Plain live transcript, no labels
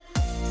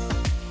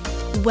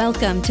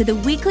Welcome to the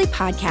weekly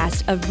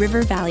podcast of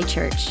River Valley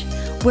Church.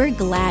 We're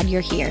glad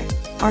you're here.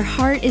 Our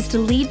heart is to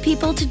lead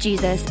people to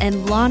Jesus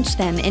and launch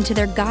them into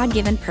their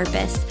God-given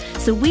purpose.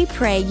 So we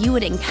pray you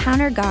would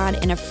encounter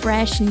God in a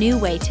fresh, new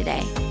way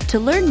today. To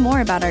learn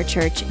more about our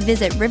church,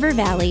 visit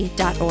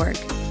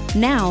rivervalley.org.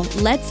 Now,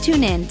 let's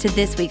tune in to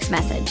this week's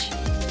message.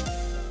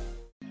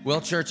 Well,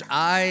 church,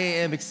 I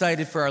am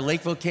excited for our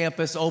Lakeville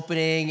campus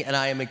opening, and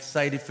I am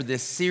excited for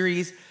this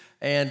series.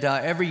 And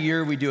every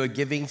year we do a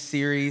giving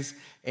series,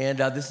 and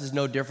this is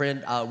no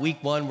different.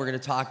 Week one, we're going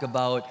to talk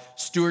about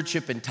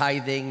stewardship and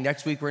tithing.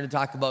 Next week, we're going to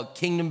talk about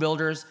kingdom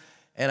builders.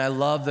 And I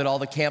love that all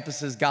the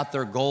campuses got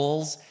their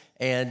goals,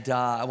 and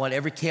I want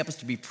every campus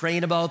to be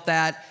praying about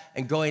that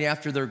and going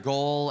after their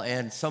goal.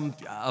 And some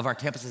of our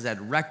campuses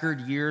had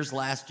record years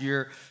last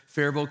year.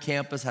 Faribault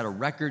campus had a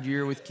record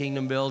year with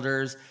kingdom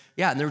builders.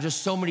 Yeah, and there were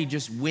just so many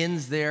just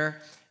wins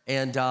there.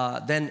 And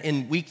then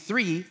in week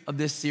three of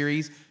this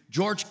series,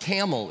 George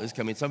Camel is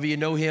coming. Some of you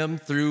know him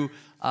through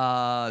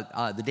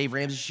the Dave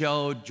Ramsey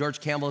show.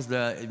 George Camel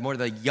is more of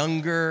the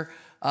younger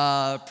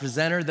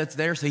presenter that's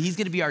there. So he's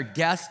going to be our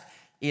guest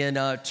in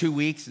 2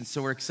 weeks, and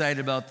so we're excited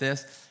about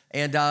this.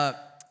 And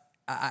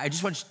I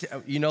just want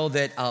you to know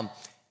that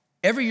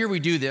every year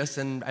we do this,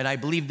 and I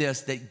believe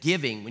this, that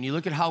giving, when you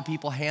look at how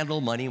people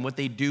handle money and what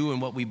they do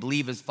and what we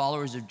believe as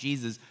followers of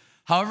Jesus,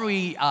 however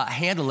we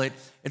handle it,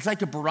 it's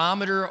like a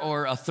barometer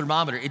or a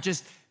thermometer. It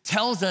just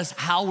tells us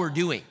how we're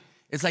doing.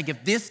 It's like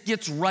if this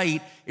gets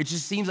right, it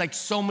just seems like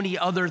so many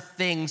other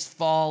things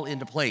fall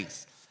into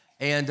place.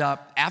 And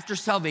after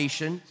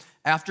salvation,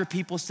 after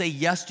people say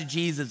yes to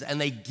Jesus and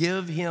they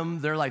give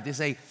him their life, they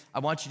say, I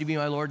want you to be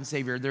my Lord and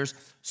Savior. There's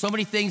so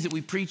many things that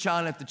we preach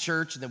on at the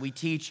church and that we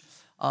teach.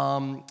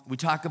 We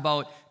talk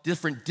about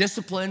different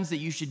disciplines that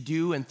you should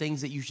do and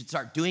things that you should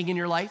start doing in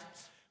your life.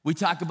 We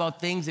talk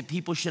about things that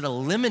people should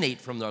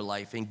eliminate from their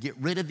life and get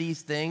rid of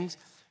these things.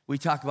 We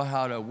talk about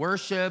how to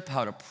worship,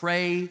 how to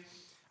pray.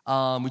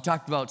 We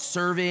talked about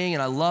serving,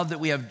 and I love that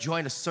we have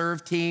joined a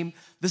serve team.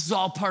 This is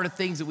all part of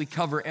things that we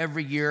cover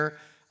every year.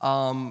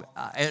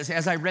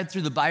 As I read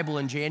through the Bible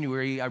in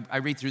January, I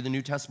read through the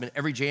New Testament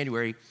every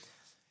January,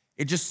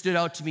 it just stood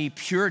out to me,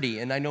 purity.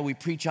 And I know we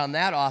preach on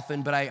that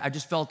often, but I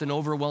just felt an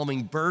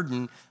overwhelming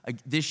burden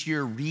this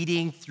year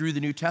reading through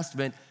the New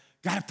Testament.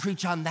 Got to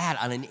preach on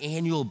that on an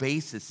annual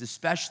basis,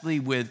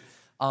 especially with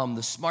the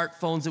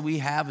smartphones that we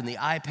have and the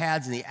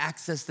iPads and the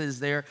access that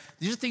is there.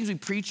 These are things we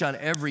preach on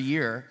every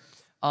year.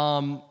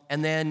 And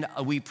then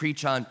we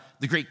preach on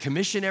the Great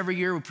Commission every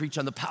year. We preach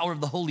on the power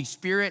of the Holy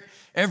Spirit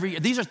every year.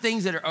 These are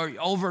things that are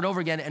over and over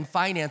again. And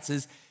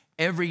finances,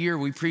 every year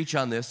we preach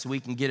on this so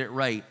we can get it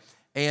right.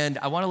 And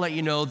I want to let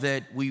you know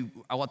that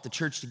I want the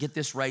church to get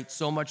this right,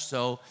 so much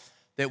so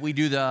that we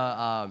do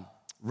the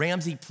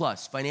Ramsey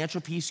Plus,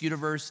 Financial Peace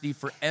University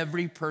for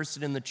every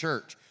person in the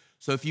church.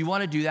 So if you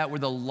want to do that, we're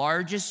the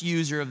largest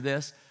user of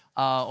this.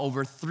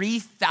 Over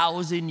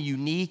 3,000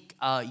 unique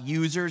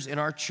users in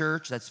our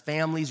church. That's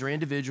families or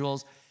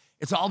individuals.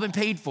 It's all been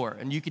paid for.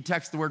 And you can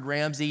text the word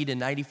Ramsey to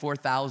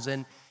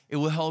 94,000. It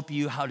will help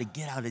you how to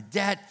get out of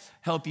debt,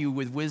 help you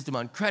with wisdom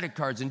on credit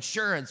cards,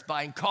 insurance,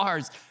 buying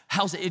cars,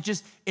 house.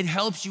 It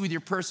helps you with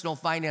your personal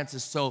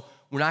finances. So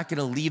we're not going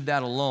to leave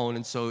that alone.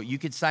 And so you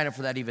could sign up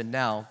for that even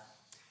now.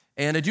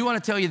 And I do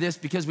want to tell you this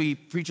because we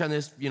preach on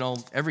this,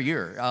 every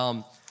year.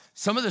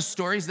 Some of the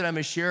stories that I'm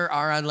going to share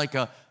are on like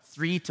a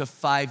 3 to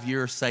 5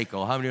 year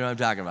cycle. How many know what I'm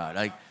talking about?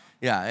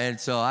 And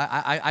so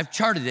I've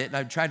charted it, and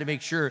I've tried to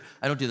make sure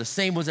I don't do the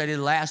same ones I did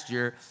last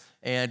year.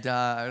 And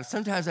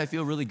sometimes I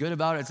feel really good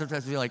about it.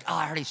 Sometimes I feel like,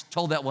 I already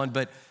told that one,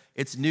 but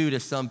it's new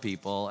to some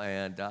people.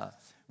 And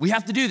we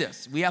have to do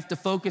this. We have to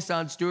focus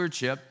on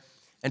stewardship.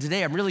 And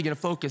today I'm really going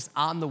to focus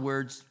on the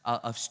words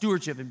of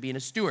stewardship and being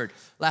a steward.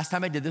 Last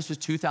time I did this was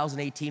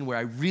 2018, where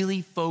I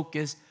really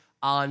focused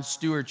on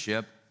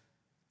stewardship.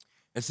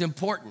 It's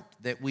important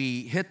that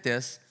we hit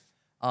this.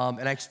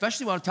 And I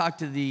especially want to talk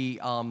to the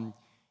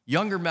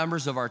younger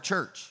members of our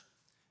church.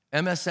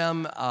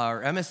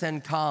 MSN.com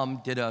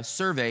did a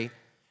survey, and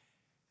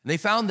they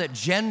found that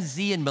Gen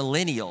Z and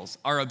millennials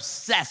are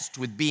obsessed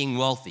with being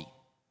wealthy.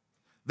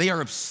 They are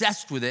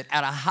obsessed with it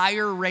at a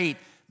higher rate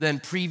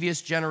than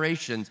previous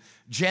generations.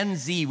 Gen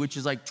Z, which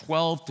is like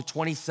 12 to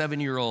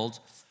 27-year-olds,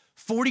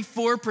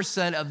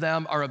 44% of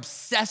them are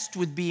obsessed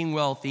with being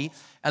wealthy.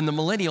 And the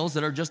millennials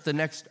that are just the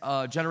next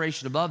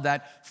generation above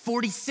that,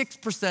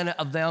 46%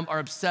 of them are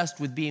obsessed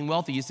with being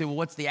wealthy. You say, well,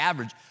 what's the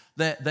average?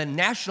 The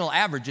national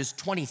average is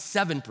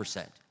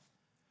 27%.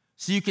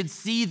 So you can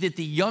see that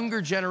the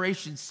younger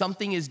generation,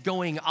 something is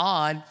going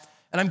on.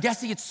 And I'm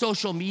guessing it's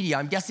social media.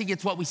 I'm guessing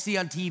it's what we see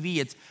on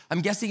TV.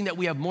 I'm guessing that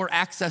we have more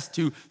access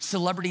to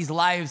celebrities'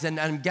 lives. And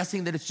I'm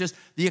guessing that it's just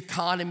the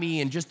economy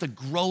and just the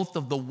growth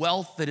of the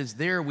wealth that is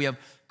there. We have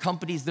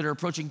companies that are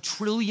approaching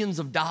trillions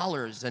of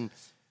dollars. And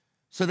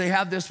so they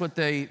have this, what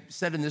they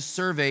said in this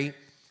survey,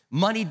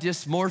 money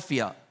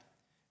dysmorphia.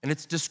 And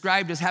it's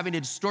described as having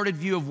a distorted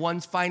view of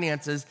one's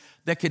finances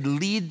that could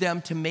lead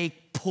them to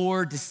make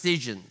poor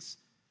decisions.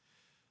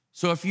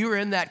 So if you're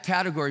in that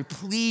category,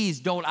 please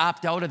don't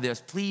opt out of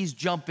this. Please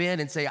jump in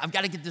and say, I've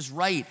got to get this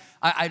right.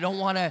 I don't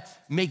want to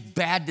make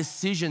bad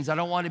decisions. I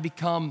don't want to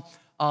become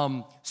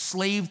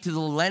slave to the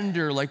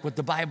lender, like what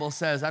the Bible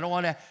says. I don't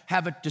want to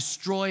have it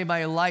destroy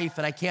my life.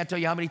 And I can't tell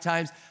you how many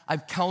times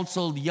I've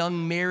counseled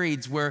young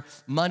marrieds where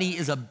money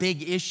is a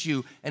big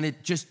issue and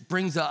it just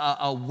brings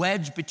a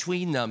wedge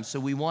between them. So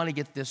we want to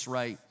get this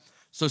right.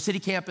 So City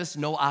Campus,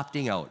 no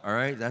opting out, all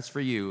right? That's for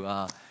you,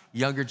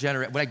 younger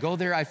generation. When I go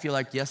there, I feel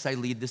like, yes, I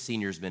lead the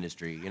seniors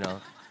ministry, you know?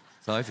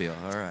 That's how I feel,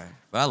 all right.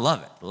 But I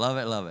love it, love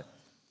it, love it.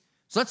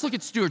 So let's look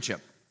at stewardship,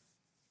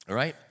 all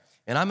right?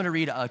 And I'm going to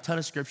read a ton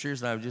of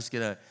scriptures, and I'm just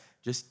going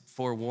to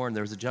forewarn.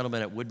 There was a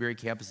gentleman at Woodbury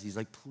campus. He's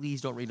like,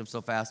 please don't read them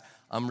so fast.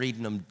 I'm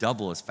reading them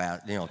double as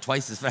fast,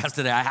 twice as fast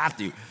today. I have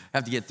to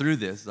get through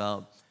this.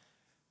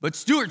 But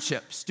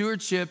stewardship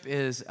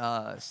is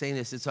saying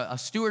this. It's a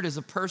steward is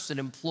a person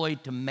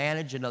employed to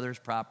manage another's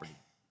property.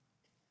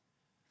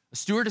 A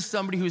steward is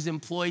somebody who's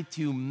employed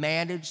to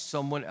manage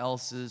someone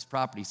else's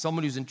property,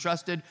 someone who's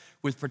entrusted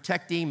with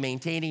protecting,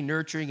 maintaining,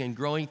 nurturing, and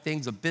growing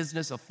things, a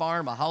business, a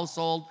farm, a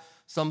household,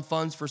 some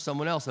funds for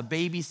someone else. A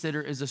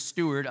babysitter is a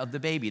steward of the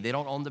baby. They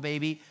don't own the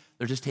baby,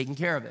 they're just taking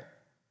care of it.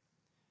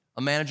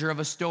 A manager of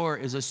a store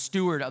is a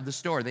steward of the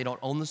store. They don't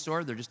own the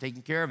store, they're just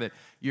taking care of it.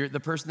 You're the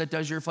person that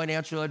does your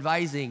financial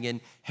advising and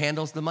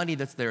handles the money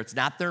that's there. It's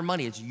not their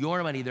money, it's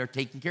your money. They're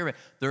taking care of it.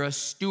 They're a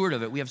steward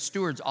of it. We have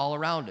stewards all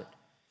around it.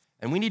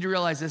 And we need to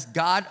realize this: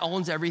 God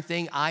owns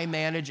everything. I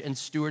manage and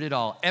steward it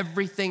all.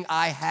 Everything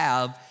I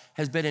have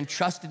has been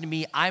entrusted to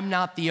me. I'm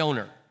not the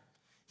owner.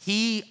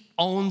 He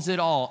owns it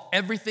all.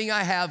 Everything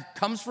I have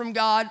comes from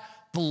God,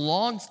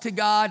 belongs to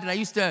God. And I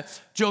used to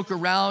joke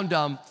around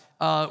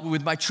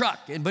with my truck,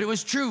 but it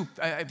was true.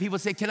 People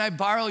would say, can I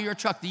borrow your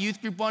truck? The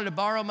youth group wanted to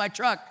borrow my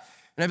truck.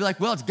 And I'd be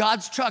like, well, it's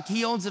God's truck.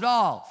 He owns it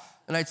all.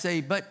 And I'd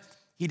say, but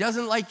he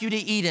doesn't like you to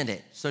eat in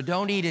it, so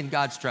don't eat in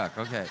God's truck.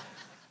 Okay.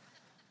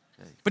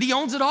 But he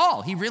owns it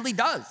all. He really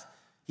does.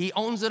 He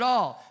owns it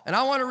all. And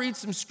I want to read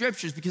some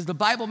scriptures because the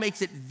Bible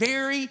makes it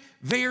very,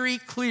 very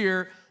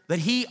clear that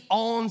he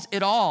owns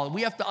it all.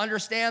 We have to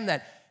understand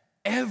that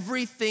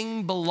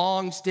everything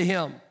belongs to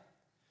him.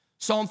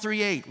 Psalm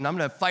 3:8, and I'm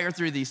going to fire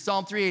through these.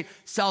 Psalm 3:8,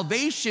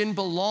 salvation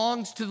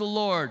belongs to the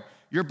Lord.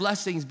 Your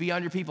blessings be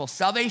on your people.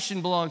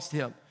 Salvation belongs to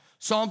him.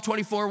 Psalm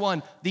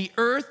 24:1, the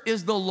earth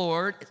is the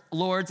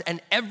Lord's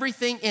and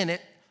everything in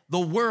it, the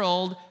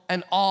world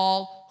and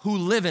all who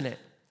live in it.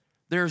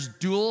 There's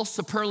dual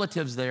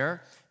superlatives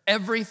there,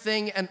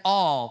 everything and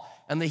all.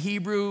 And the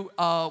Hebrew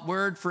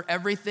word for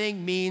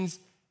everything means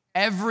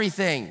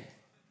everything.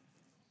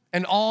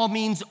 And all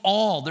means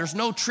all. There's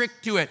no trick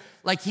to it.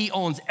 Like he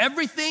owns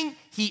everything,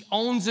 he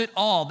owns it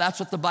all. That's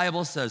what the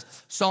Bible says.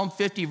 Psalm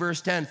 50,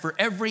 verse 10, for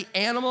every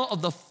animal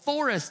of the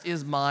forest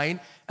is mine,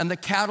 and the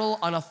cattle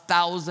on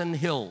 1,000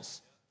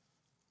 hills.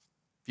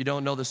 If you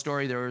don't know the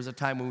story, there was a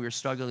time when we were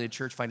struggling in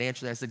church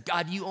financially. I said,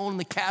 God, you own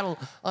the cattle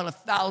on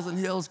 1,000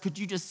 hills. Could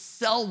you just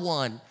sell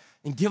one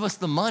and give us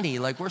the money?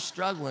 Like, we're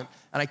struggling.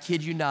 And I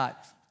kid you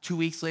not, 2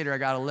 weeks later, I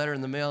got a letter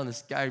in the mail, and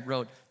this guy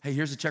wrote, hey,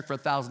 here's a check for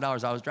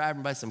 $1,000. I was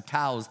driving by some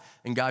cows,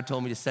 and God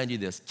told me to send you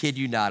this. Kid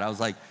you not. I was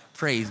like,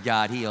 praise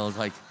God. He was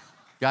like,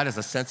 God has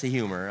a sense of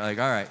humor. Like,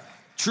 all right,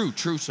 true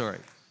story.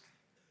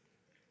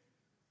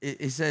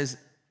 It says,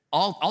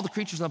 all the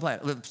creatures on the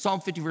planet.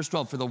 Psalm 50, verse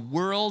 12, for the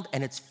world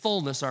and its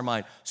fullness are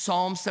mine.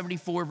 Psalm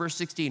 74, verse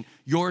 16,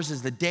 yours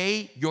is the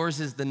day,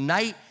 yours is the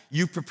night.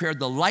 You've prepared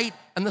the light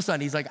and the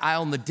sun. He's like, I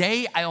own the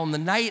day, I own the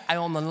night, I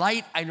own the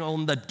light, I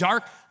own the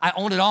dark, I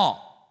own it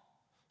all.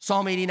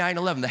 Psalm 89,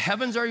 11, the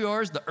heavens are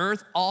yours, the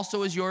earth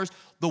also is yours,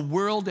 the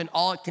world and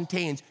all it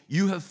contains,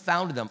 you have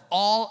founded them.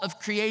 All of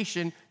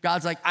creation,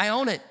 God's like, I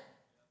own it.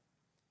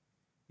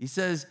 He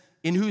says,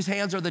 in whose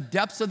hands are the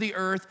depths of the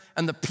earth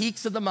and the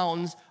peaks of the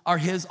mountains are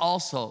his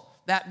also.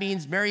 That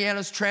means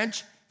Mariana's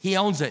Trench, he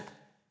owns it.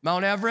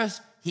 Mount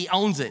Everest, he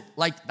owns it.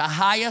 Like the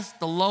highest,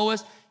 the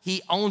lowest,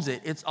 he owns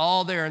it. It's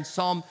all there. In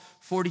Psalm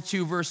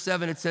 42, verse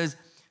 7, it says,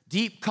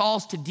 deep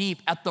calls to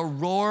deep at the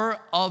roar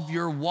of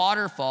your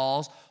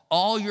waterfalls.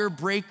 All your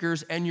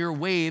breakers and your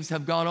waves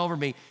have gone over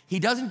me. He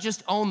doesn't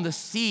just own the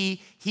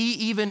sea, he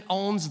even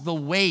owns the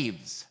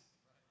waves.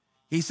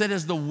 He said,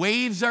 as the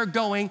waves are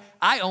going,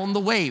 I own the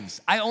waves.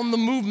 I own the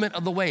movement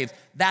of the waves.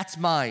 That's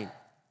mine.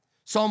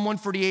 Psalm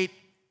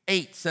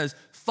 148:8 says,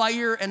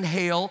 fire and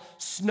hail,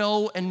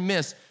 snow and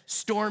mist,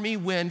 stormy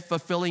wind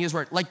fulfilling his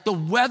word. Like the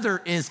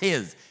weather is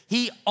his.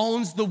 He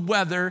owns the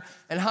weather.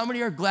 And how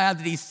many are glad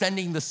that he's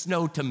sending the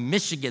snow to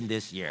Michigan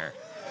this year?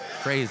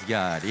 Praise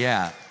God,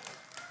 yeah.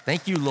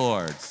 Thank you,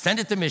 Lord. Send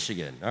it to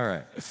Michigan. All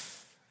right.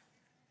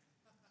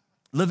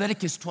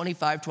 Leviticus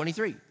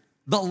 25:23.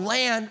 The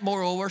land,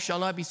 moreover, shall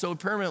not be sold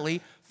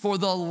permanently, for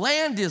the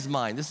land is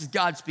mine. This is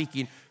God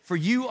speaking. For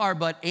you are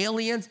but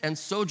aliens and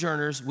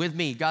sojourners with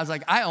me. God's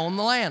like, I own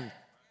the land.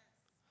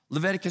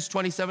 Leviticus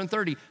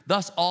 27:30.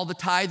 Thus all the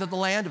tithe of the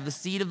land, of the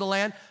seed of the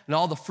land, and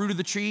all the fruit of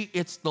the tree,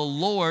 it's the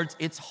Lord's.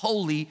 It's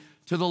holy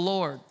to the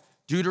Lord.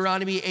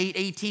 Deuteronomy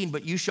 8:18,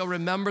 but you shall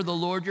remember the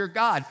Lord your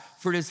God,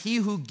 for it is he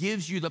who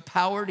gives you the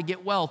power to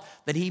get wealth,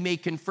 that he may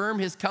confirm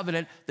his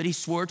covenant that he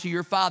swore to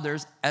your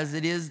fathers as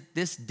it is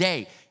this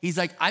day. He's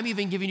like, I'm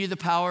even giving you the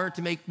power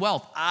to make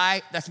wealth.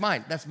 That's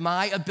mine. That's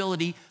my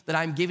ability that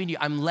I'm giving you.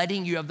 I'm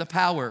letting you have the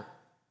power.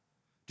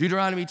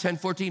 Deuteronomy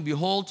 10:14,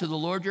 behold, to the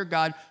Lord your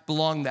God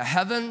belong the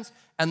heavens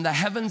and the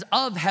heavens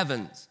of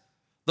heavens,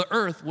 the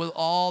earth with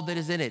all that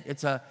is in it.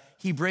 It's a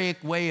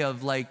Hebraic way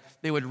of like,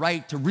 they would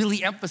write to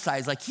really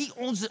emphasize, like he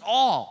owns it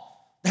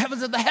all. The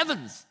heavens of the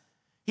heavens.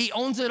 He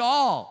owns it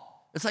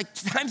all. It's like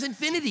times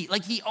infinity,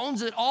 like he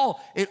owns it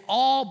all. It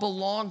all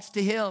belongs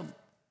to him.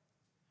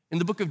 In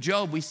the book of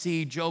Job, we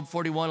see Job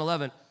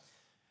 41:11,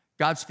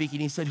 God speaking,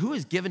 he said, who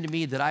has given to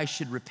me that I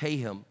should repay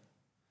him?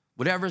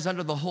 Whatever is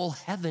under the whole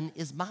heaven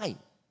is mine.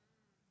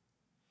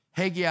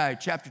 Haggai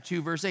chapter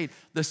 2, verse 8,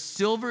 the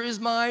silver is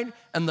mine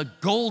and the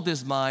gold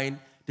is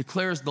mine,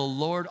 declares the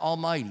Lord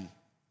Almighty.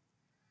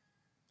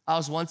 I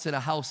was once in a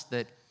house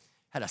that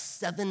had a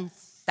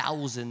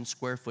 7,000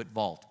 square foot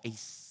vault, a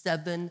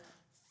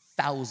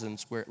 7,000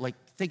 square, like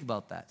think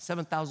about that,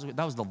 7,000,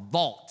 that was the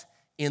vault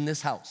in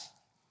this house.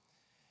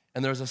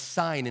 And there was a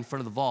sign in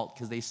front of the vault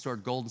because they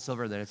stored gold and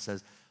silver, then it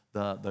says,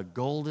 the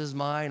gold is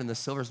mine and the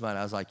silver is mine.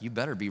 I was like, you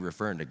better be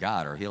referring to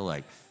God or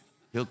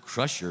he'll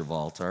crush your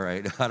vault, all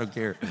right? I don't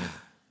care.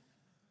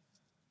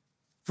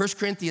 1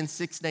 Corinthians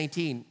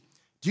 6:19,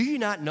 do you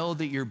not know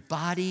that your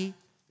body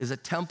is a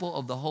temple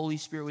of the Holy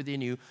Spirit within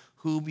you,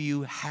 whom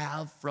you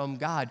have from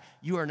God?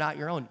 You are not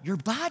your own. Your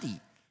body.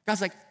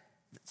 God's like,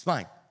 it's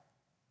mine.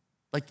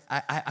 Like,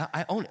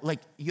 I own it. Like,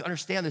 you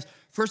understand this.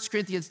 1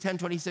 Corinthians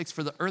 10:26,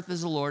 for the earth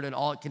is the Lord and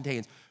all it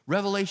contains.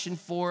 Revelation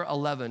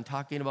 4:11,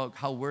 talking about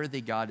how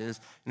worthy God is.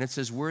 And it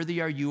says,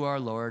 worthy are you,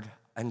 our Lord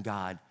and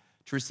God,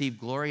 to receive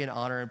glory and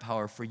honor and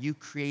power, for you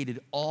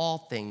created all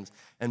things,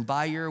 and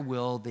by your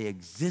will they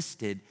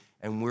existed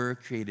and were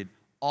created.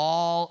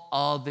 All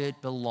of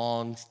it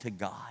belongs to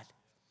God.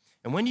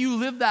 And when you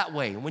live that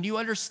way, when you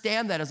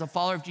understand that as a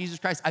follower of Jesus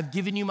Christ, I've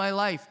given you my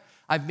life.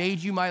 I've made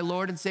you my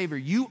Lord and Savior.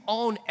 You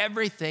own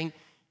everything.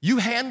 You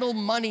handle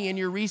money and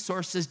your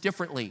resources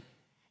differently.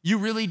 You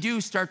really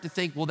do start to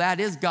think, well, that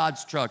is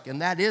God's truck,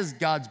 and that is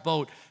God's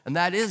boat, and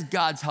that is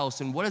God's house.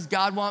 And what does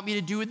God want me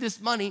to do with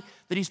this money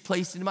that he's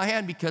placed in my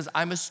hand? Because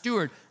I'm a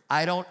steward.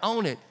 I don't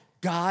own it.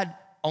 God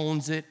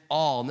owns it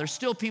all. And there's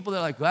still people that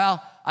are like,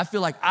 well, I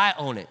feel like I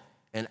own it,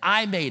 and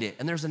I made it.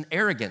 And there's an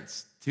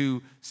arrogance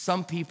to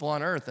some people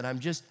on earth, and I'm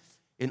just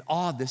in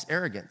awe of this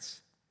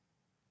arrogance.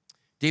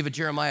 David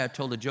Jeremiah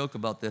told a joke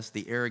about this,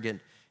 the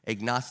arrogant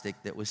agnostic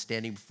that was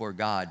standing before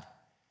God.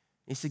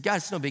 He said, God,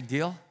 it's no big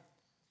deal.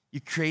 You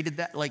created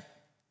that, like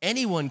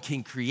anyone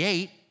can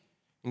create.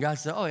 And God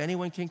said, oh,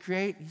 anyone can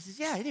create? He says,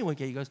 yeah, anyone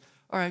can. He goes,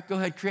 all right, go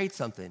ahead, create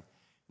something. And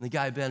the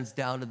guy bends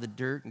down to the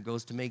dirt and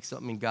goes to make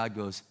something, and God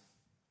goes,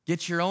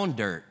 get your own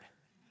dirt.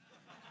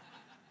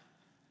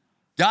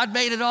 God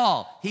made it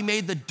all. He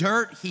made the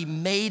dirt. He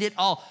made it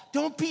all.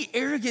 Don't be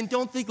arrogant.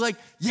 Don't think like,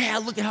 yeah,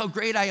 look at how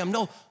great I am.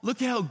 No,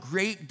 look at how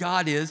great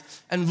God is,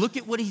 and look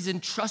at what he's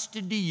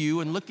entrusted to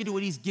you, and look at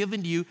what he's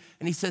given to you.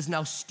 And he says,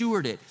 now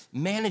steward it,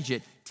 manage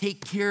it,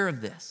 take care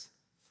of this.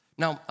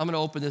 Now, I'm going to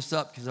open this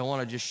up because I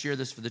want to just share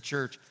this for the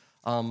church.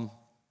 I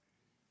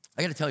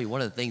got to tell you,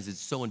 one of the things that's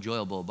so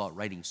enjoyable about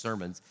writing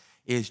sermons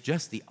is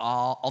just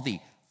all the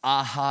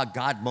aha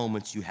God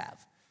moments you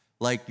have.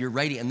 Like you're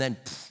writing, and then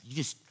you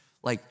just,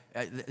 like,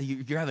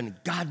 you're having a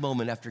God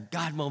moment after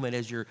God moment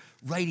as you're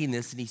writing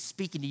this, and he's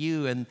speaking to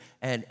you, and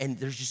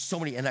there's just so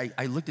many. And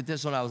I looked at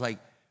this one, I was like,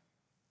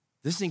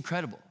 this is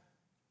incredible.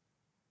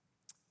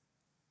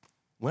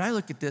 When I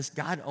look at this,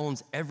 God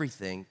owns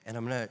everything, and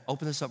I'm going to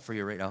open this up for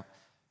you right now.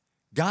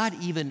 God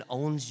even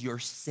owns your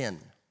sin.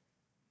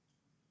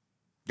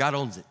 God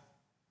owns it.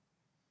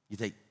 You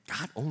think,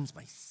 God owns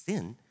my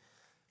sin?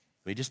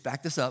 Let me just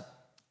back this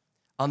up.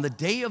 On the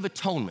Day of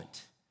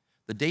Atonement,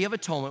 the Day of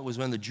Atonement was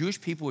when the Jewish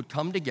people would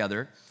come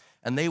together,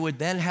 and they would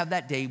then have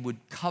that day, would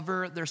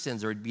cover their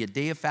sins. There would be a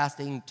day of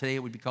fasting. Today it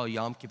would be called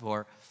Yom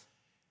Kippur.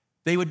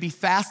 They would be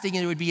fasting,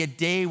 and it would be a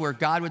day where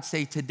God would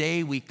say,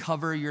 today we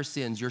cover your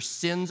sins. Your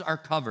sins are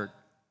covered.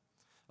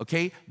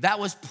 Okay? That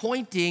was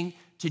pointing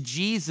to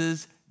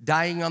Jesus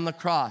dying on the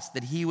cross,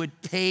 that he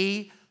would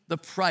pay the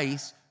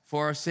price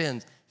for our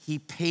sins. He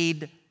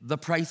paid the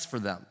price for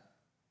them.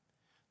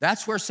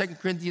 That's where 2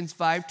 Corinthians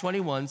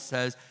 5:21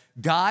 says,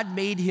 God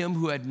made him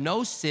who had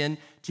no sin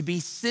to be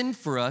sin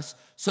for us,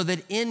 so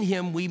that in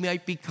him we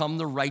might become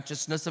the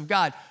righteousness of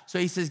God. So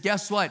he says,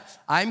 guess what?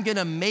 I'm going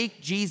to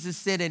make Jesus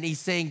sin. And he's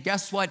saying,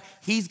 guess what?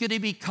 He's going to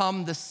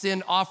become the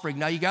sin offering.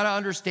 Now you got to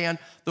understand,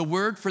 the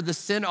word for the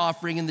sin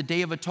offering in the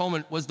Day of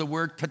Atonement was the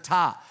word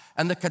kata.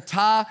 And the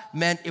kata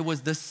meant it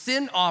was the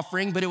sin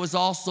offering, but it was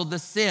also the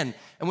sin.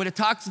 And when it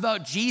talks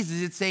about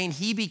Jesus, it's saying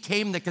he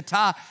became the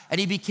kata, and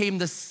he became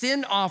the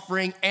sin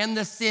offering and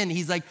the sin.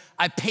 He's like,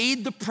 I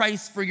paid the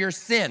price for your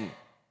sin.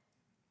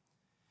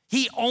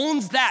 He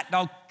owns that.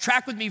 Now,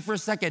 track with me for a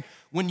second.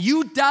 When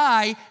you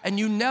die and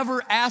you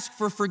never ask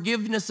for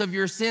forgiveness of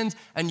your sins,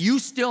 and you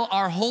still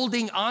are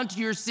holding on to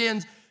your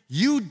sins,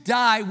 you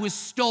die with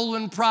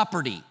stolen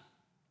property.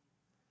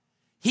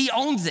 He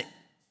owns it.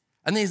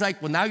 And then he's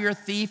like, well, now you're a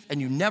thief and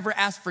you never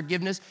asked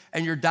forgiveness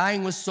and you're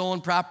dying with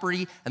stolen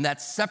property and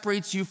that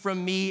separates you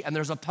from me and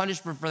there's a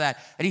punishment for that.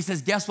 And he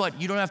says, guess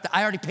what? You don't have to,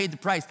 I already paid the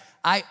price.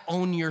 I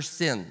own your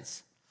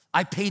sins.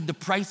 I paid the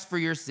price for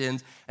your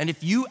sins. And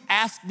if you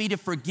ask me to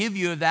forgive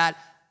you of that,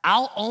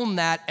 I'll own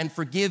that and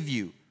forgive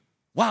you.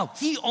 Wow,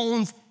 he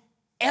owns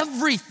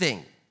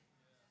everything.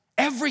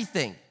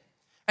 Everything.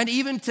 And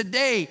even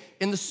today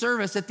in the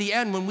service at the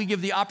end, when we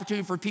give the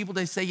opportunity for people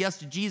to say yes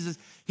to Jesus,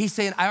 he's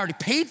saying, I already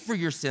paid for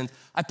your sins.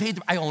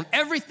 I own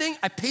everything.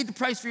 I paid the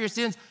price for your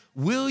sins.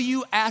 Will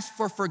you ask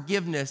for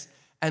forgiveness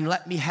and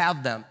let me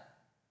have them?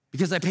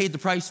 Because I paid the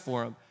price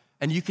for them.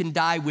 And you can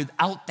die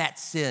without that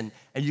sin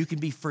and you can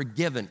be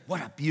forgiven.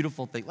 What a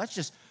beautiful thing. Let's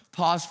just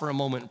pause for a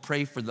moment and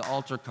pray for the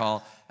altar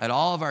call at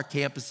all of our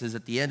campuses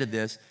at the end of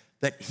this,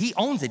 that he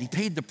owns it. He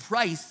paid the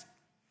price.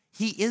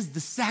 He is the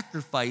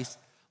sacrifice.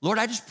 Lord,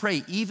 I just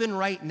pray even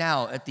right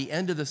now at the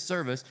end of the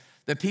service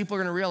that people are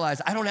gonna realize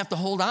I don't have to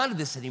hold on to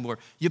this anymore.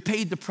 You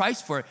paid the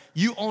price for it.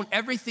 You own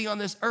everything on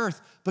this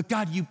earth, but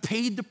God, you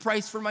paid the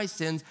price for my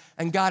sins,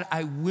 and God,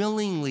 I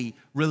willingly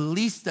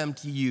release them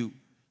to you.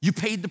 You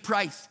paid the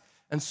price.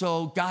 And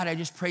so, God, I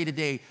just pray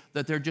today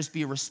that there just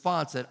be a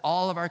response at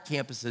all of our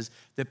campuses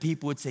that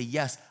people would say,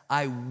 yes,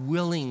 I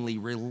willingly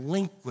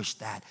relinquish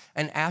that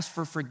and ask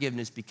for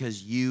forgiveness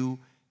because you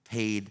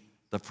paid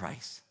the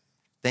price.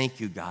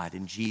 Thank you, God,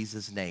 in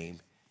Jesus' name,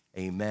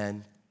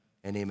 amen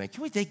and amen.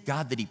 Can we thank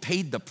God that he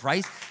paid the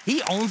price?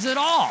 He owns it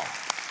all.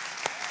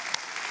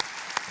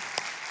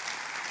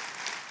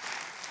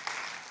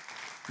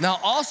 Now,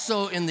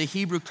 also in the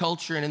Hebrew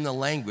culture and in the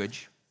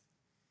language,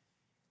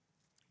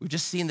 we've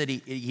just seen that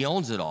he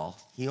owns it all.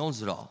 He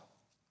owns it all.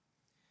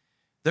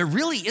 There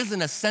really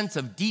isn't a sense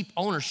of deep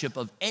ownership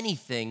of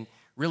anything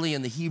really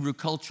in the Hebrew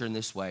culture in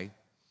this way.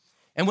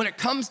 And when it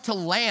comes to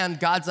land,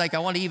 God's like, I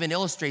want to even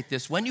illustrate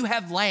this. When you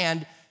have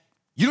land,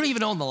 you don't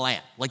even own the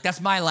land. Like,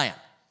 that's my land.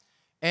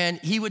 And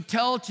he would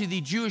tell to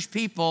the Jewish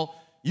people,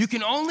 you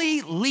can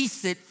only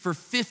lease it for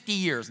 50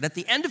 years. And at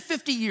the end of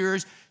 50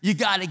 years, you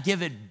got to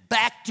give it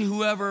back to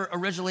whoever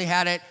originally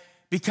had it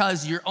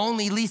because you're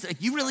only leasing.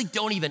 Like, you really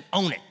don't even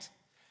own it.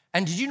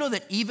 And did you know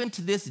that even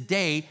to this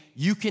day,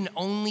 you can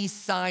only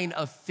sign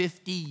a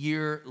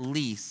 50-year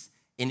lease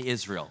in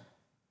Israel?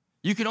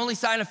 You can only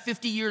sign a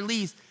 50-year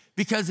lease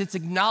because it's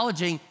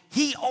acknowledging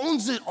he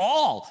owns it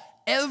all.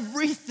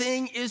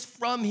 Everything is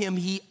from him.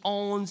 He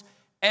owns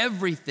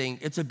everything.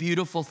 It's a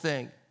beautiful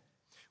thing.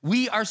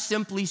 We are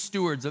simply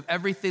stewards of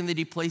everything that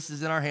he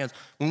places in our hands.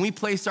 When we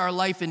place our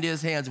life into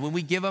his hands, when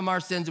we give him our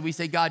sins and we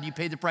say, God, you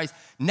paid the price.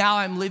 Now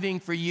I'm living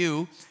for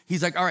you.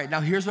 He's like, all right, now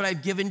here's what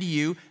I've given to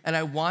you, and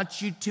I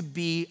want you to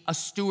be a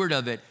steward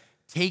of it.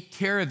 Take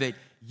care of it.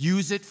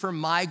 Use it for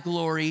my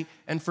glory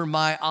and for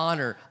my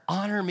honor.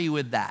 Honor me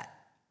with that.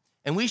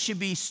 And we should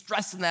be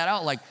stressing that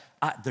out like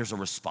there's a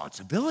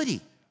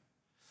responsibility.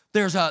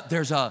 There's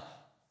a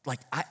like,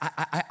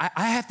 I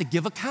have to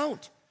give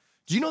account.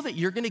 Do you know that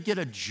you're gonna get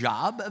a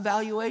job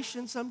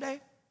evaluation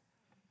someday?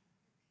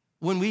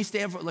 When we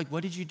stand for, like,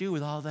 what did you do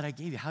with all that I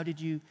gave you? How did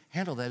you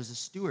handle that as a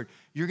steward?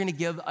 You're gonna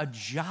give a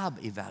job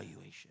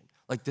evaluation.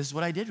 Like, this is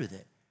what I did with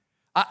it.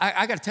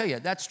 I gotta tell you,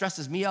 that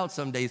stresses me out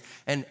some days.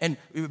 And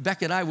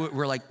Becca and I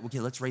were like, okay,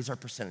 let's raise our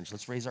percentage.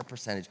 Let's raise our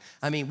percentage.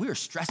 I mean, we were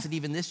stressing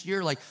even this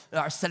year, like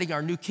setting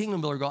our new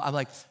Kingdom Builder goal. I'm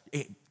like,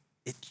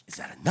 is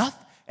that enough?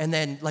 And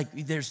then, like,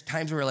 there's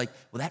times where we're like,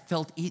 well, that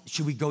felt,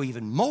 should we go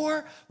even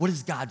more? What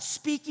is God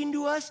speaking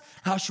to us?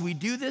 How should we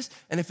do this?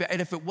 And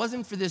if it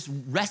wasn't for this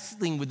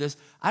wrestling with this,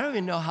 I don't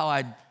even know how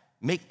I'd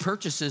make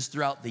purchases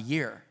throughout the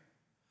year.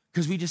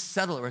 Because we just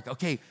settle it. We're like,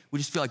 okay, we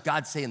just feel like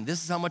God's saying,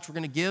 this is how much we're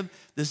going to give.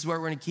 This is where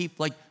we're going to keep.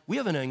 Like, we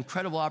have an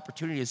incredible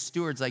opportunity as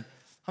stewards. Like,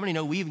 how many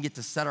know we even get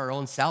to set our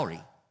own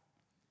salary?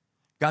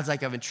 God's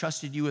like, I've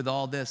entrusted you with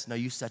all this. Now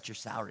you set your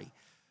salary.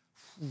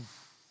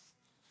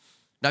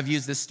 Now, I've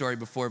used this story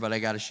before, but I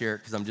got to share it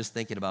because I'm just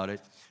thinking about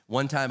it.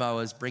 One time I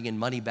was bringing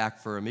money back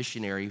for a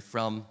missionary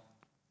from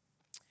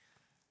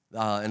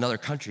another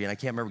country, and I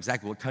can't remember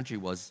exactly what country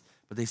it was,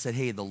 but they said,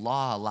 hey, the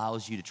law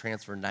allows you to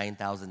transfer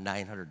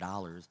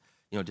 $9,900,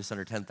 just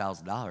under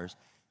 $10,000,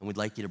 and we'd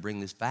like you to bring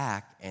this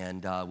back,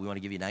 and we want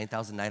to give you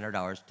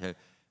 $9,900 to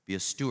be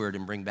a steward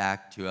and bring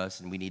back to us,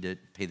 and we need to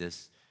pay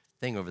this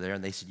thing over there.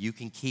 And they said, you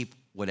can keep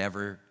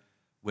whatever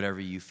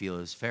you feel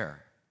is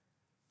fair.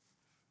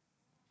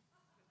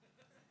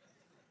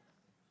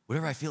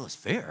 Whatever I feel is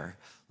fair.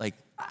 Like,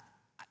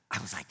 I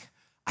was like,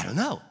 I don't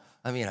know.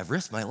 I mean, I've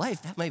risked my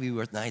life. That might be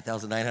worth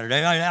 $9,900.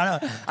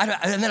 I don't.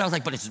 And then I was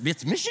like, but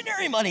it's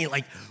missionary money.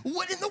 Like,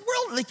 what in the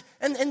world? Like,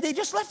 and they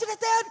just left it at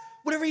that.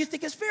 Whatever you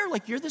think is fair.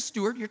 Like, you're the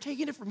steward. You're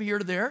taking it from here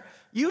to there.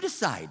 You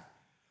decide.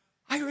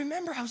 I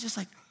remember I was just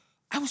like,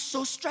 I was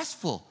so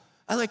stressful.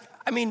 I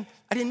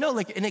didn't know.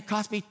 Like, and it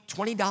cost me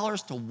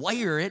 $20 to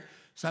wire it.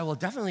 So I will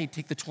definitely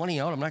take the 20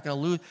 out. I'm not going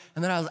to lose.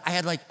 And then I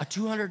had like a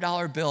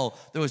 $200 bill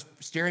that was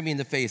staring me in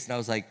the face. And I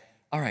was like,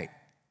 all right,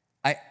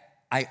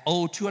 I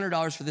owe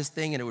 $200 for this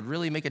thing, and it would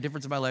really make a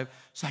difference in my life.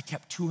 So I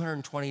kept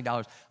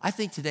 $220. I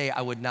think today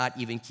I would not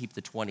even keep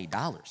the $20.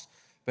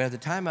 But at the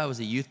time I was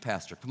a youth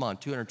pastor, come on,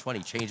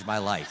 220 changed my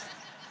life.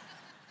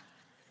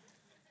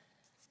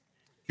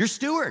 You're a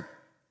steward.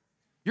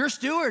 You're a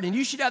steward, and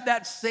you should have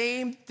that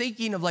same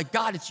thinking of like,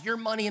 God, it's your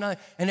money, and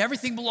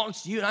everything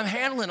belongs to you, and I'm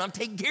handling it, I'm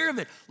taking care of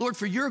it. Lord,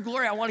 for your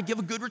glory, I want to give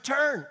a good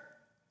return.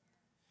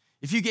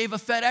 If you gave a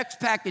FedEx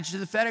package to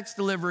the FedEx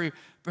delivery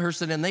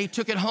person, and they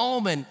took it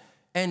home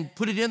and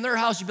put it in their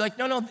house, you'd be like,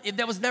 no,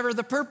 that was never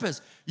the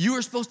purpose. You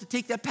were supposed to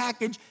take that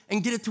package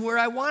and get it to where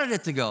I wanted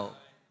it to go,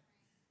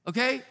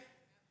 okay?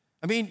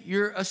 I mean,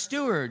 you're a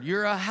steward,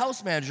 you're a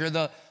house manager.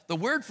 The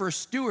word for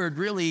steward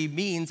really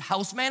means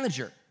house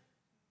manager.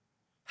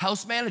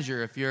 House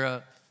manager, if you're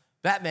a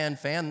Batman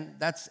fan,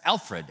 that's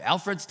Alfred.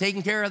 Alfred's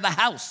taking care of the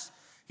house.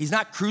 He's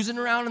not cruising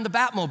around in the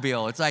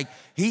Batmobile. It's like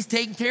he's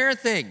taking care of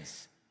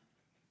things.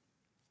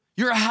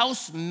 You're a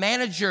house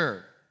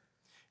manager.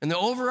 And the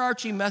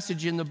overarching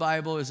message in the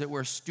Bible is that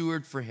we're a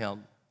steward for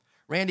him.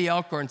 Randy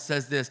Alcorn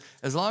says this,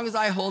 as long as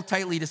I hold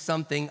tightly to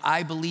something,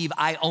 I believe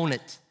I own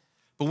it.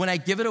 But when I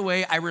give it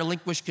away, I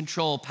relinquish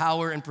control,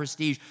 power, and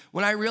prestige.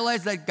 When I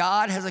realize that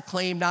God has a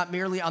claim not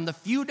merely on the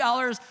few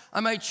dollars I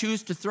might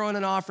choose to throw in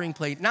an offering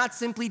plate, not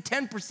simply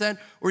 10%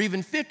 or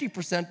even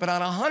 50%, but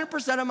on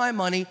 100% of my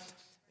money,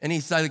 and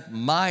he's like,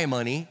 my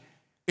money,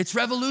 it's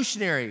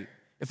revolutionary.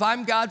 If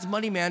I'm God's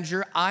money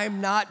manager,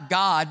 I'm not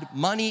God.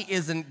 Money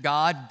isn't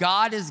God.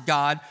 God is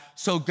God.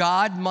 So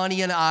God,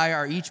 money, and I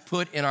are each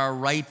put in our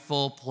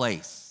rightful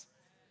place.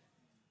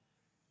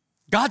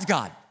 God's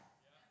God.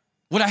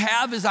 What I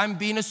have is I'm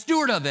being a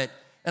steward of it,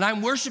 and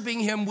I'm worshiping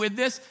him with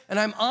this, and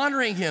I'm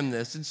honoring him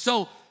this. And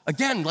so,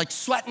 again, like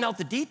sweating out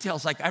the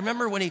details. Like I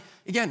remember when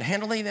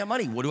handling that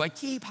money. What do I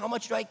keep? How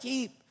much do I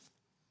keep?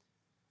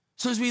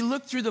 So as we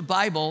look through the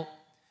Bible,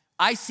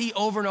 I see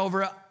over and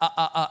over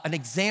an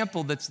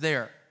example that's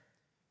there.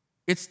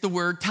 It's the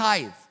word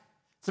tithe.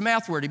 It's a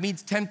math word. It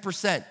means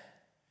 10%.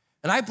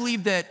 And I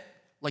believe that,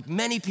 like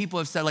many people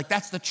have said, like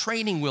that's the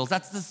training wheels.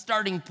 That's the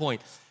starting point.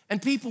 And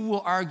people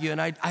will argue,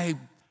 and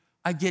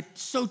I get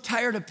so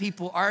tired of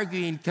people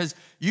arguing because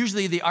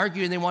usually they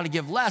argue and they want to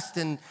give less,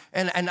 and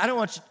I don't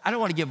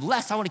want to give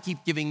less. I want to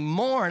keep giving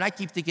more, and I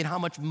keep thinking, how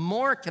much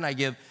more can I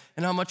give,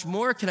 and how much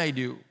more can I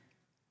do?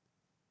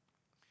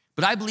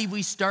 But I believe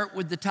we start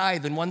with the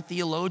tithe, and one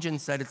theologian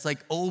said it's like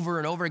over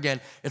and over again.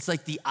 It's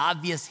like the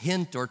obvious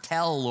hint or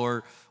tell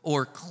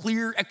or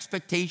clear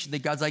expectation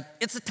that God's like,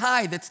 it's a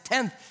tithe, it's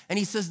tenth. And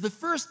he says, the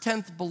first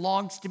tenth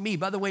belongs to me.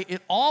 By the way,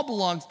 it all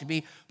belongs to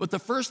me, but the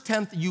first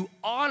tenth, you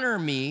honor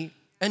me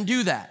and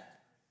do that.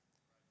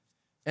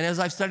 And as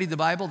I've studied the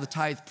Bible, the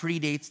tithe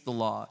predates the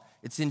law.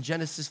 It's in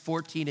Genesis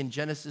 14 and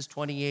Genesis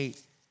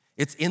 28.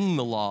 It's in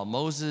the law.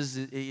 Moses,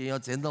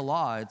 it's in the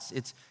law.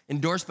 It's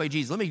endorsed by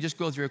Jesus. Let me just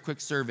go through a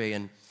quick survey.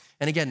 And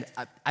again,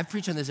 I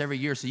preach on this every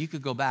year, so you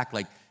could go back,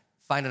 like,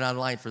 find it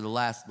online for the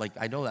last, like,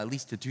 I know at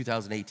least to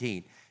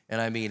 2018. And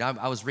I mean,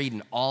 I was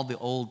reading all the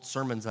old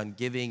sermons on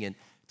giving and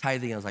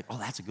tithing, and I was like, oh,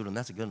 that's a good one,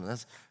 that's a good one.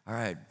 That's, all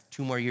right,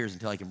 2 more years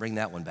until I can bring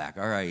that one back.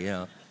 All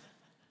right,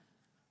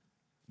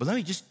 But let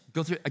me just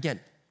go through it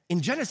again. In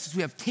Genesis,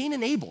 we have Cain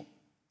and Abel.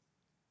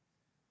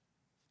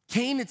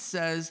 Cain, it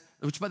says,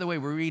 which by the way,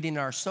 we're reading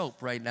our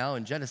soap right now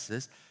in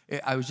Genesis.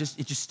 It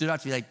just stood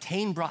out to me like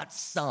Cain brought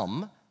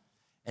some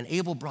and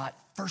Abel brought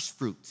first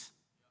fruits.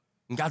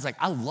 And God's like,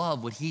 I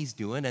love what he's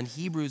doing. And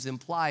Hebrews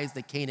implies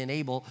that Cain and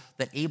Abel,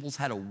 that Abel's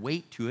had a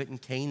weight to it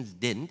and Cain's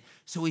didn't.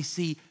 So we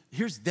see,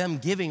 here's them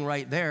giving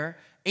right there.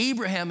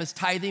 Abraham is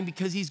tithing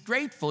because he's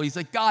grateful. He's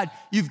like, God,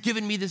 you've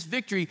given me this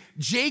victory.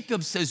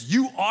 Jacob says,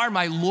 you are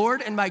my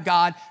Lord and my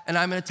God, and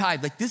I'm going to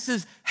tithe. Like this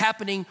is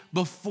happening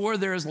before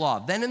there is law.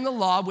 Then in the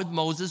law with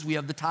Moses, we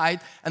have the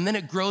tithe, and then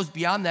it grows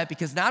beyond that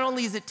because not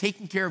only is it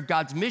taking care of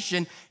God's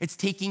mission, it's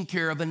taking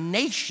care of a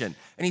nation.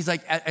 And he's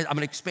like, I'm going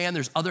to expand.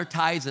 There's other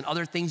tithes and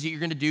other things that you're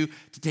going to do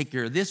to take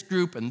care of this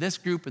group and this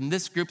group and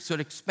this group, so it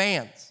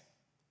expands.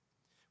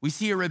 We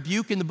see a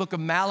rebuke in the book of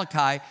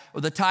Malachi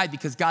of the tithe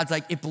because God's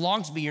like, it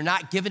belongs to me. You're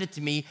not giving it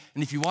to me.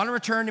 And if you want to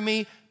return to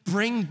me,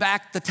 bring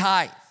back the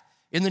tithe.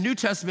 In the New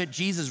Testament,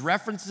 Jesus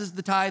references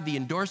the tithe. He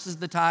endorses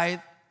the tithe.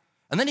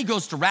 And then he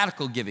goes to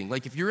radical giving.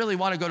 Like if you really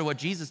want to go to what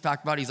Jesus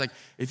talked about, he's like,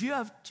 if you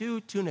have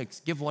 2 tunics,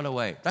 give one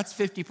away. That's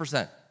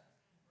 50%.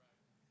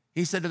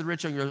 He said to the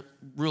rich young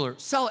ruler,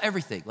 sell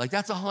everything. Like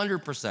that's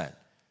 100%.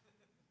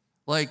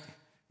 Like,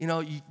 you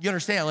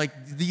understand, like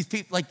these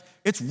people, like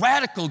it's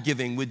radical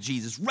giving with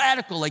Jesus.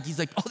 Radical, like he's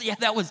like, oh yeah,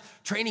 that was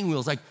training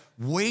wheels. Like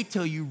wait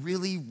till you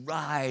really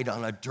ride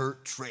on a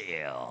dirt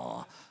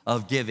trail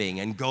of giving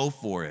and go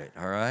for it,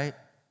 all right?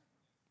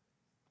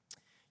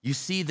 You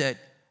see that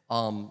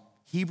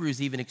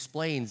Hebrews even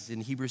explains in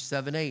Hebrews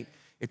 7:8,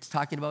 it's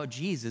talking about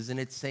Jesus and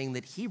it's saying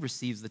that he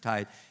receives the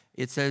tithe.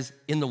 It says,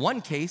 in the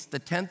one case, the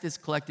tenth is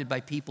collected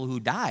by people who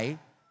die,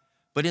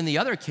 but in the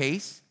other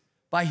case,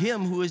 by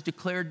him who is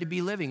declared to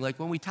be living. Like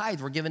when we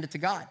tithe, we're giving it to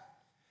God.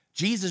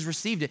 Jesus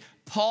received it.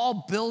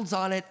 Paul builds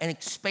on it and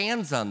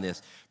expands on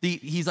this.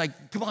 He's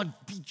like, come on,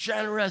 be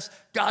generous.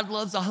 God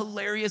loves a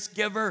hilarious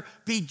giver.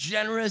 Be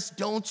generous.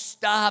 Don't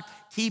stop.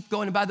 Keep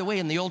going. And by the way,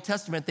 in the Old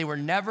Testament, they were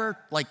never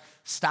like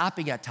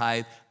stopping at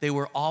tithe. They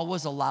were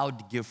always allowed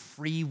to give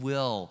free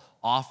will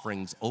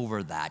offerings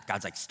over that.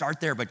 God's like,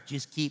 start there, but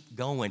just keep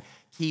going.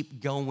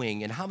 Keep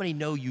going. And how many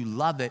know you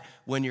love it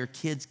when your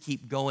kids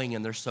keep going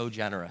and they're so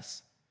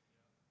generous?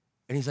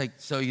 And he's like,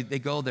 they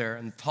go there,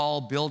 and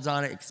Paul builds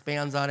on it,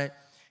 expands on it.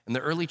 And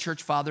the early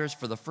church fathers,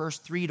 for the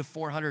first 300 to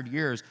 400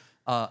 years,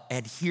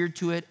 adhered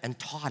to it and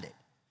taught it.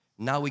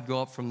 Now we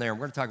go up from there. And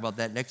we're going to talk about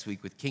that next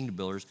week with Kingdom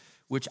Builders,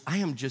 which I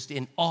am just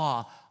in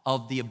awe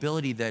of the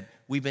ability that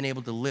we've been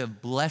able to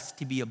live, blessed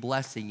to be a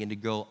blessing and to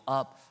go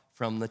up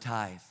from the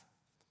tithe.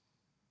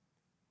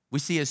 We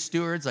see as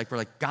stewards, like we're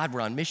like, God,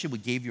 we're on mission. We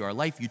gave you our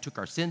life. You took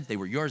our sins. They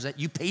were yours.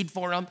 You paid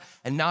for them.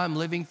 And now I'm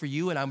living for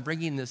you. And I'm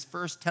bringing this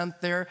first tenth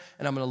there.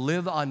 And I'm going to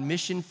live on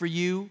mission for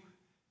you.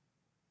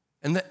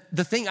 And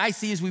the thing I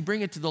see is we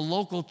bring it to the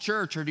local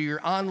church or to your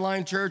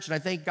online church. And I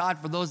thank God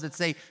for those that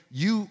say,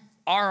 you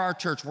are our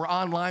church. We're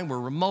online. We're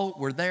remote.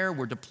 We're there.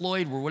 We're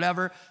deployed. We're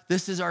whatever.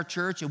 This is our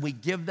church. And we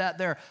give that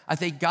there. I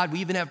thank God we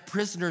even have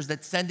prisoners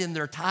that send in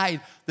their tithe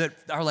that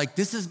are like,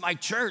 this is my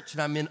church.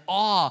 And I'm in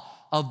awe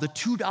of the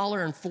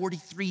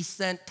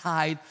 $2.43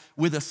 tithe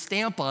with a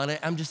stamp on it.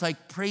 I'm just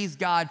like, praise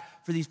God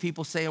for these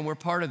people saying we're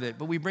part of it.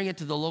 But we bring it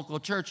to the local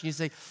church, and you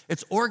say,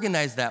 it's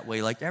organized that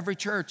way. Like every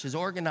church is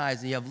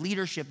organized, and you have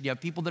leadership, and you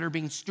have people that are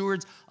being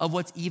stewards of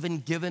what's even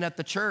given at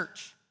the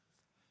church.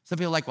 Some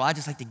people are like, well, I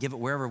just like to give it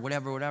wherever,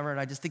 whatever, and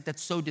I just think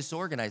that's so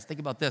disorganized.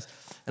 Think about this.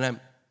 And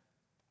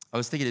I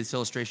was thinking of this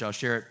illustration. I'll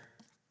share it.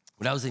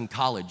 When I was in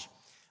college,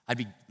 I'd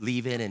be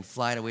leaving and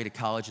flying away to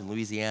college in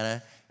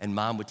Louisiana, and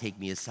Mom would take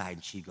me aside,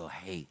 and she'd go,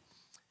 hey,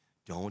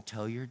 don't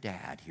tell your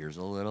dad, here's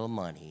a little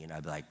money. And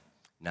I'd be like,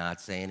 not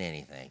saying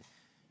anything.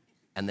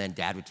 And then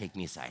Dad would take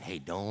me aside, hey,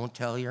 don't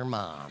tell your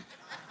mom.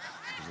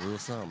 There's a little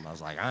something. I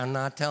was like, I'm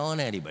not telling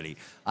anybody.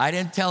 I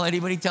didn't tell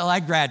anybody till I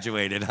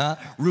graduated, huh?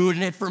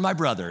 Ruining it for my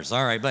brothers.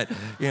 All right, but,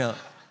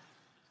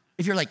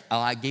 if you're like, oh,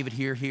 I gave it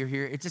here,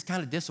 it's just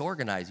kind of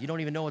disorganized. You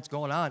don't even know what's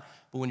going on.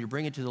 But when you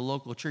bring it to the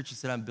local church, you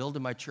said, I'm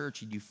building my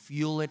church, and you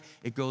fuel it.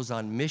 It goes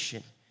on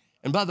mission.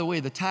 And by the way,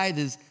 the tithe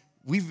is,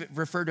 we've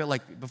referred to it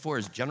like before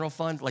as general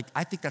fund. Like,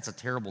 I think that's a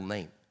terrible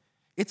name.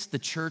 It's the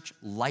church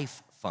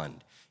life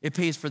fund. It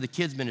pays for the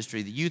kids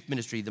ministry, the youth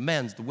ministry, the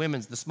men's, the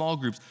women's, the small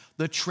groups,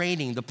 the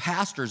training, the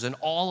pastors, and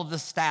all of the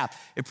staff.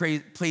 It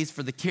pays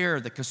for the care,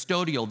 the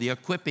custodial, the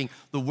equipping,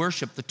 the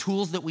worship, the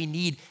tools that we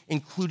need,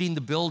 including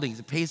the buildings.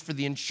 It pays for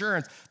the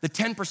insurance. The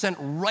 10%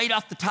 right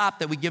off the top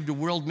that we give to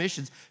world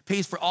missions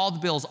pays for all the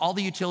bills, all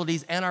the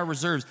utilities, and our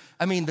reserves.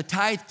 I mean, the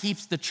tithe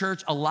keeps the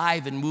church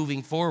alive and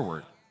moving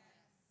forward.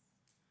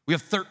 We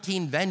have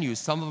 13 venues.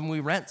 Some of them we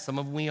rent, some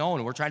of them we own,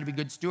 and we're trying to be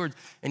good stewards.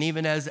 And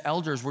even as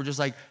elders, we're just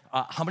like,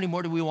 how many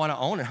more do we want to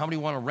own, and how many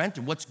want to rent,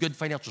 and what's good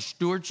financial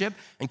stewardship,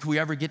 and can we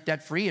ever get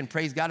debt free? And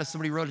praise God, if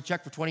somebody wrote a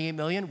check for $28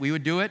 million, we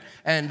would do it.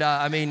 And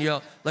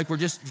we're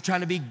just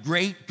trying to be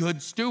great,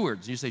 good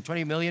stewards. You say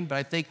 $28 million, but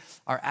I think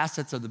our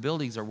assets of the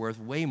buildings are worth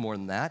way more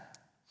than that.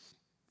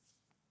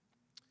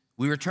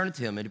 We return it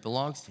to him, and it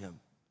belongs to him.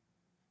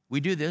 We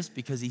do this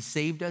because he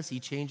saved us. He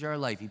changed our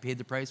life. He paid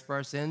the price for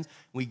our sins.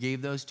 We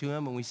gave those to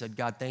him, and we said,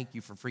 God, thank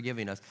you for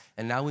forgiving us.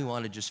 And now we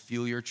want to just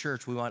fuel your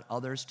church. We want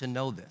others to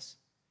know this.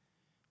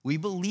 We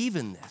believe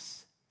in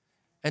this.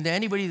 And to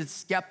anybody that's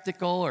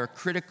skeptical or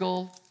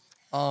critical,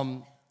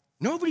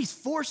 nobody's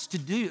forced to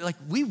do it. Like,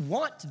 we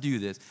want to do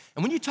this.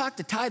 And when you talk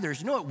to tithers,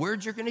 you know what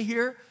words you're going to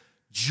hear?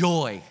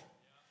 Joy,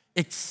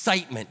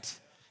 excitement,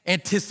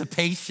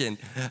 anticipation,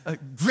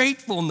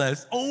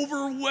 gratefulness,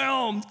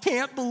 overwhelmed,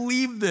 can't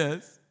believe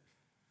this.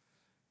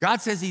 God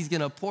says he's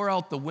going to pour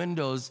out the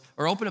windows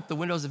or open up the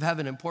windows of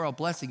heaven and pour out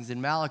blessings in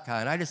Malachi.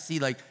 And I just see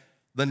like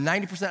the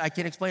 90%, I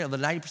can't explain it, the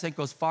 90%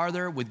 goes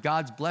farther with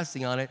God's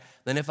blessing on it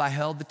than if I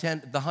held the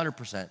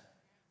 100%.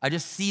 I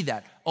just see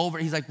that over.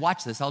 He's like,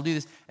 watch this, I'll do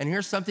this. And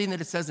here's something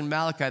that it says in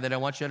Malachi that I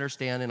want you to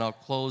understand, and I'll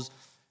close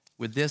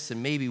with this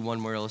and maybe one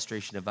more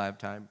illustration if I have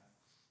time.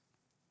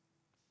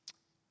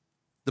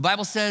 The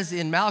Bible says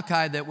in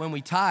Malachi that when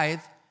we tithe,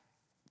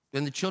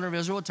 when the children of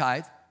Israel would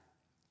tithe,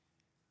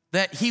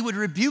 that he would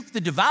rebuke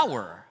the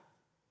devourer.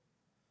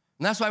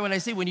 And that's why when I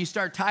say when you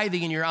start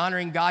tithing and you're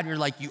honoring God and you're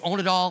like, you own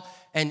it all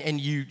and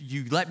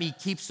you let me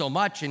keep so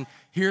much and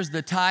here's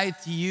the tithe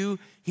to you,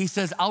 he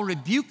says, I'll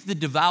rebuke the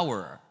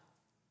devourer.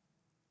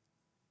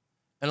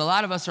 And a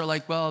lot of us are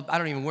like, well, I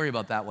don't even worry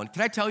about that one.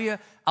 Can I tell you,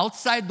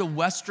 outside the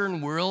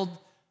Western world,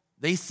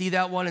 they see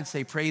that one and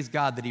say, praise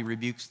God that he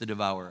rebukes the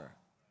devourer.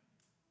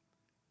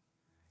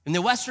 In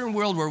the Western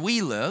world where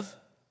we live,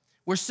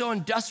 we're so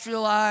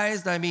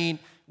industrialized. I mean,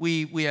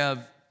 we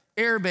have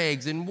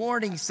airbags and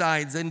warning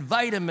signs and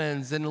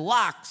vitamins and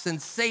locks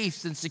and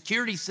safes and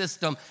security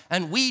system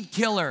and weed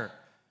killer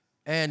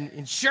and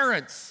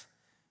insurance.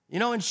 You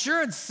know,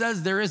 insurance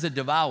says there is a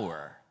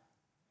devourer.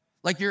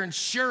 Like you're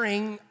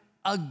insuring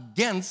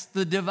against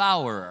the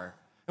devourer.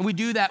 And we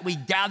do that, we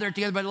gather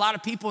together, but a lot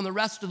of people in the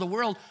rest of the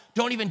world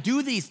don't even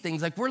do these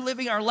things. Like we're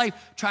living our life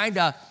trying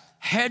to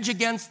hedge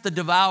against the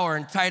devourer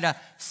and try to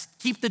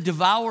keep the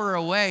devourer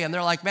away. And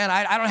they're like, man,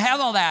 I don't have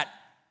all that,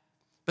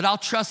 but I'll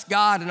trust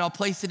God and I'll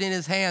place it in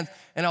his hands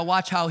and I'll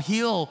watch how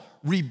he'll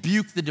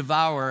rebuke the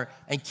devourer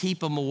and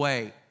keep him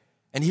away.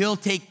 And he'll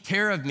take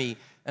care of me.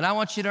 And I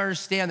want you to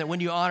understand that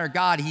when you honor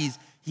God,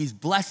 he's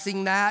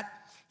blessing that.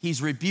 He's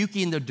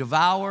rebuking the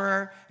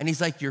devourer, and he's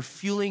like, you're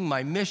fueling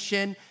my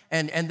mission.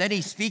 And then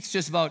he speaks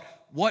just about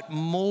what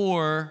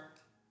more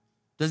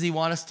does he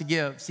want us to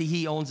give. See,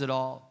 he owns it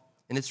all,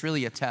 and it's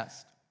really a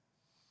test.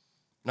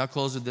 And I'll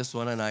close with this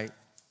one, and I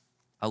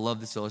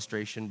love this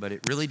illustration, but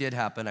it really did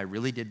happen. I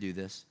really did do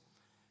this.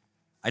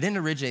 I didn't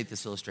originate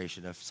this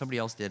illustration. If somebody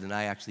else did, and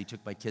I actually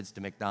took my kids to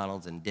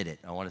McDonald's and did it.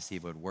 I want to see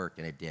if it would work,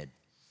 and it did.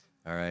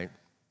 All right?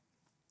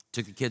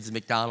 Took the kids to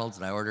McDonald's,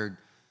 and I ordered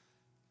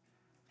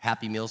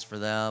Happy Meals for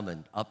them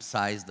and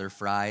upsized their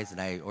fries,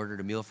 and I ordered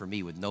a meal for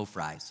me with no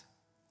fries.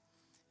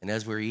 And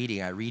as we were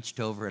eating, I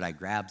reached over and I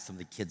grabbed some of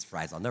the kids'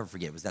 fries. I'll never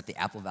forget, it was at the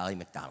Apple Valley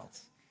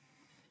McDonald's.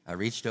 I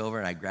reached over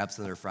and I grabbed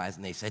some of their fries,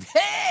 and they said,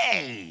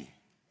 hey,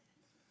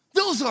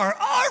 those are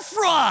our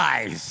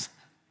fries.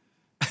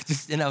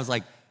 And I was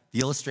like, the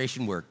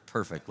illustration worked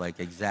perfect,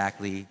 like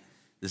exactly,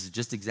 this is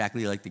just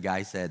exactly like the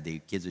guy said the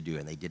kids would do,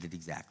 and they did it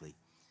exactly.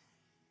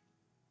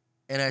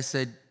 And I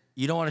said,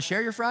 you don't want to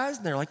share your fries?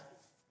 And they're like,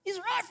 these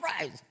are our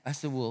fries. I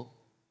said, well,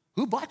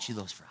 who bought you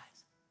those fries?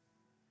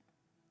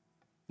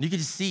 And you could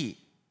just see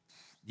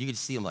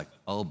them like,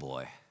 oh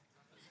boy.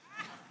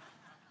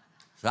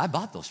 So I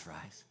bought those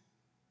fries.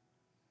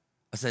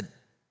 I said,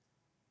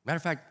 matter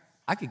of fact,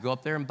 I could go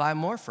up there and buy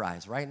more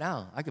fries right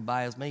now. I could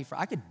buy as many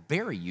fries. I could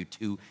bury you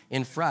two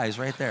in fries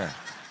right there.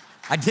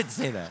 I did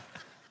say that.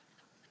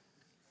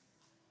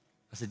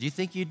 I said, do you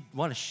think you'd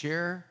want to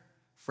share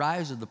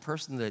fries with the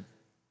person that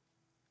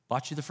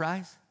bought you the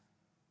fries?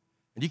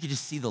 And you could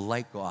just see the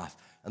light go off.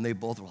 And they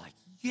both were like,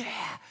 yeah.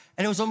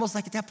 And it was almost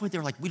like at that point, they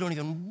were like, we don't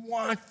even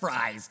want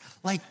fries.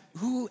 Like,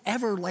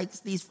 whoever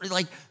likes these,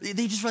 like,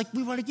 they just were like,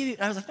 we want to give you.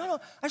 And I was like, no,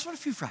 I just want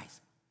a few fries.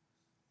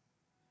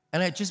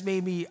 And it just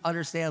made me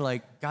understand,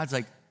 like, God's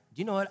like, do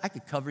you know what? I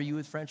could cover you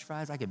with French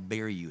fries. I could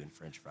bury you in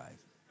French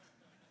fries.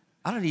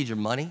 I don't need your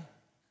money.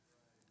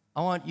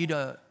 I want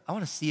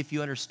to see if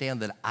you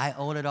understand that I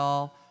own it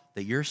all,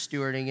 that you're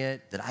stewarding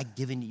it, that I've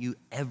given you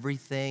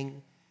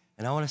everything.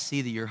 And I want to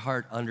see that your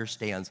heart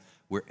understands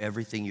where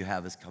everything you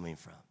have is coming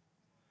from.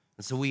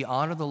 And so we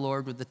honor the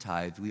Lord with the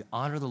tithe. We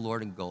honor the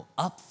Lord and go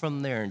up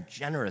from there in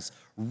generous,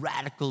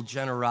 radical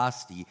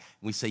generosity. And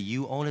we say,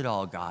 you own it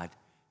all, God.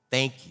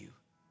 Thank you.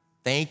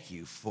 Thank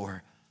you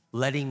for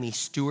letting me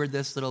steward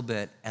this little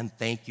bit. And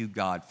thank you,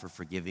 God, for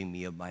forgiving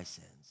me of my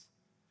sins.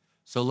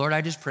 So, Lord,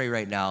 I just pray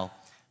right now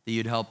that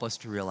you'd help us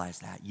to realize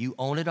that. You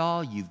own it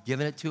all. You've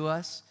given it to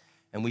us,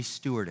 and we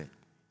steward it.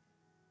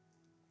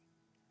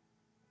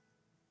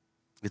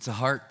 It's a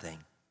heart thing.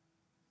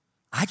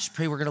 I just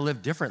pray we're going to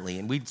live differently,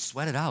 and we'd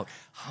sweat it out.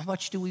 How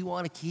much do we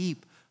want to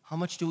keep? How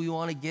much do we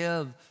want to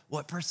give?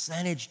 What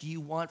percentage do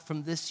you want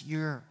from this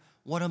year?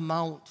 What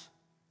amount?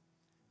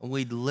 And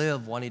we'd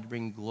live wanting to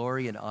bring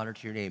glory and honor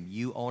to your name.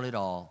 You own it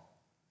all.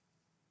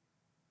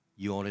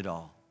 You own it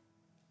all.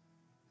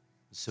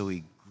 So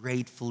we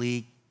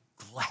gratefully,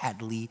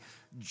 gladly,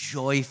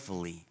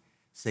 joyfully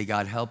say,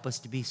 God, help us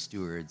to be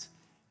stewards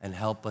and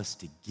help us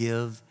to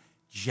give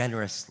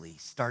generously,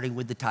 starting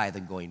with the tithe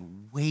and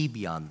going way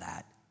beyond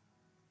that.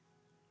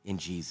 In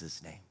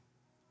Jesus' name.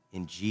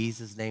 In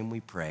Jesus' name we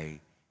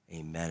pray.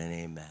 Amen and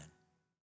amen.